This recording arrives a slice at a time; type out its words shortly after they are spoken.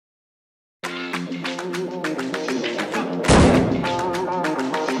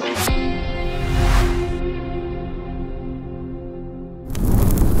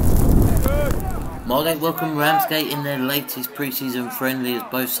Margate welcomed Ramsgate in their latest pre-season friendly as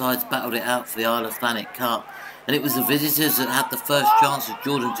both sides battled it out for the Isle of Thanet Cup, and it was the visitors that had the first chance as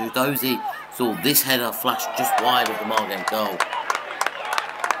Jordan Tudozi saw this header flash just wide of the Margate goal.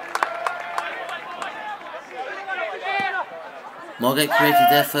 Margate created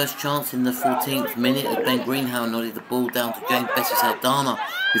their first chance in the 14th minute as Ben Greenhow nodded the ball down to James Bessie Saldana,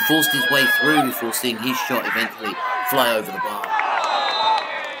 who forced his way through before seeing his shot eventually fly over the bar.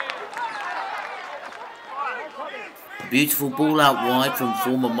 A beautiful ball out wide from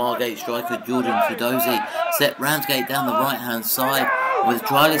former Margate striker Jordan Tudozi set Ramsgate down the right hand side, and with the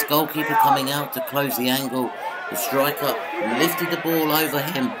trialist goalkeeper coming out to close the angle, the striker lifted the ball over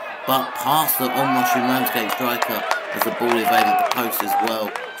him but past the onrushing Ramsgate striker as the ball evaded the post as well.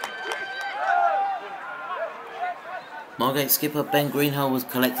 Margate skipper Ben Greenhow was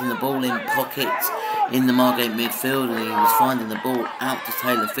collecting the ball in pockets in the Margate midfield, and he was finding the ball out to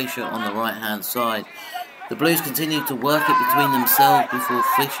Taylor Fisher on the right hand side. The Blues continued to work it between themselves before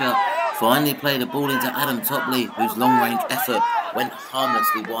Fisher finally played a ball into Adam Topley, whose long range effort went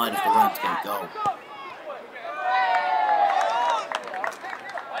harmlessly wide of the Ramsgate goal.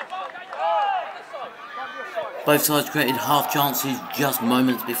 Both sides created half chances just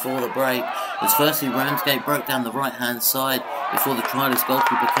moments before the break, as firstly Ramsgate broke down the right hand side before the trialist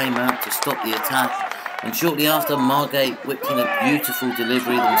goalkeeper came out to stop the attack, and shortly after Margate whipped in a beautiful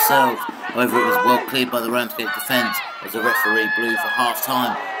delivery themselves. However, it was well cleared by the Ramsgate defence as the referee blew for half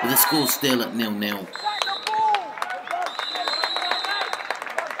time, with the score still at 0-0.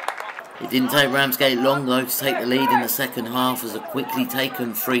 It didn't take Ramsgate long though to take the lead in the second half, as a quickly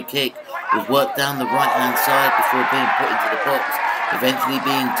taken free kick was worked down the right hand side before being put into the box, eventually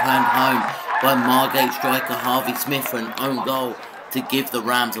being turned home by Margate striker Harvey Smith for an own goal to give the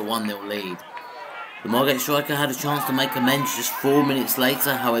Rams a 1-0 lead. The Margate striker had a chance to make amends just 4 minutes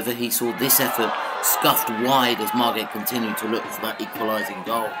later, however he saw this effort scuffed wide as Margate continued to look for that equalising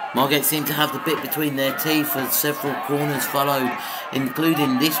goal. Margate seemed to have the bit between their teeth as several corners followed,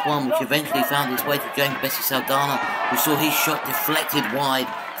 including this one which eventually found its way to James Bessie Saldana, who saw his shot deflected wide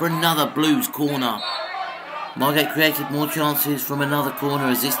for another Blues corner. Margate created more chances from another corner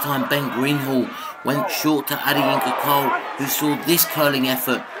as this time Ben Greenhall went short to Adeyinka Cole, who saw this curling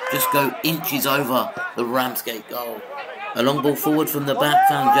effort just go inches over the Ramsgate goal. A long ball forward from the back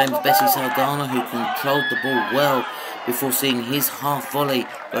found James Bessie Saldana, who controlled the ball well before seeing his half volley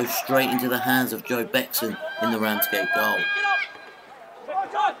go straight into the hands of Joe Bexon in the Ramsgate goal.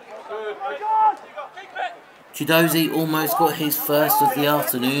 Tudozi almost got his first of the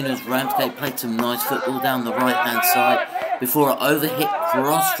afternoon as Ramsgate played some nice football down the right hand side before an overhit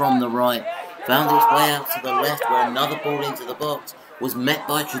cross from the right found its way out to the left, where another ball into the box was met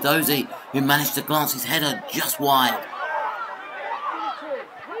by Tudozi, who managed to glance his header just wide.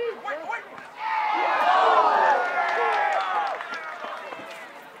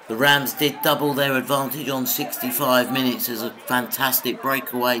 The Rams did double their advantage on 65 minutes as a fantastic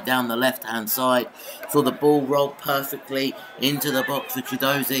breakaway down the left-hand side saw the ball roll perfectly into the box for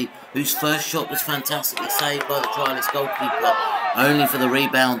Tudozi, whose first shot was fantastically saved by the trialist goalkeeper, only for the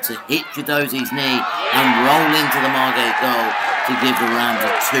rebound to hit Tudozi's knee and roll into the Margate goal to give the Rams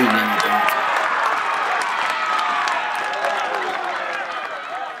a 2-0 advantage.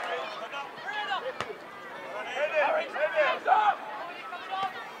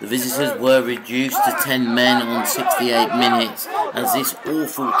 The visitors were reduced to 10 men on 68 minutes as this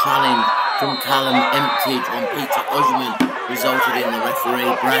awful challenge from Callum Emptage on Peter Ogeman resulted in the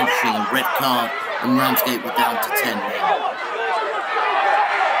referee brandishing a red card, and Ramsgate were down to 10 men.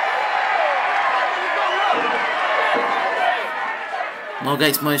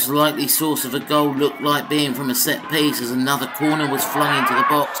 Margate's most likely source of a goal looked like being from a set piece as another corner was flung into the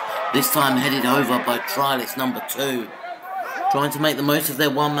box, this time headed over by trialist number 2. Trying to make the most of their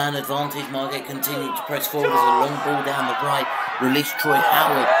one-man advantage, Margate continued to press forward as a long ball down the right released Troy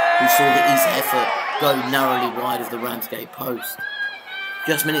Howard, who saw his effort go narrowly wide of the Ramsgate post.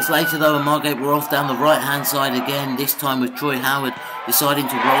 Just minutes later though, Margate were off down the right-hand side again, this time with Troy Howard deciding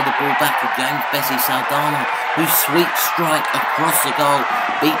to roll the ball back to James Bessie Saldana, whose sweet strike across the goal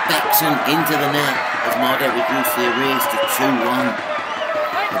beat Bexon into the net as Margate reduced the arrears to 2-1.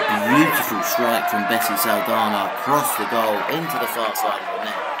 A beautiful strike from Bessie Saldana across the goal into the far side of the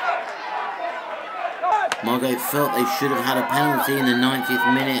net. Margate felt they should have had a penalty in the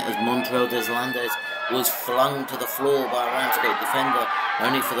 90th minute as Montrell Deslandes was flung to the floor by a Ramsgate defender,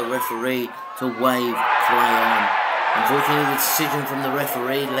 only for the referee to wave play on. Unfortunately, the decision from the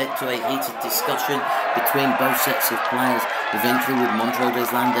referee led to a heated discussion between both sets of players, eventually with Montrell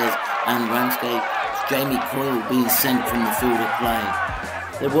Deslandes and Ramsgate's Jamie Coyle being sent from the field of play.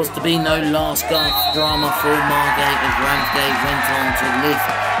 There was to be no last gasp drama for Margate as Ramsgate went on to lift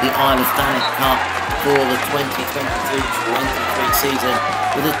the Isle of Thanet Cup for the 2022-23 season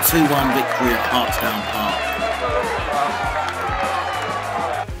with a 2-1 victory at Hartsdown Park.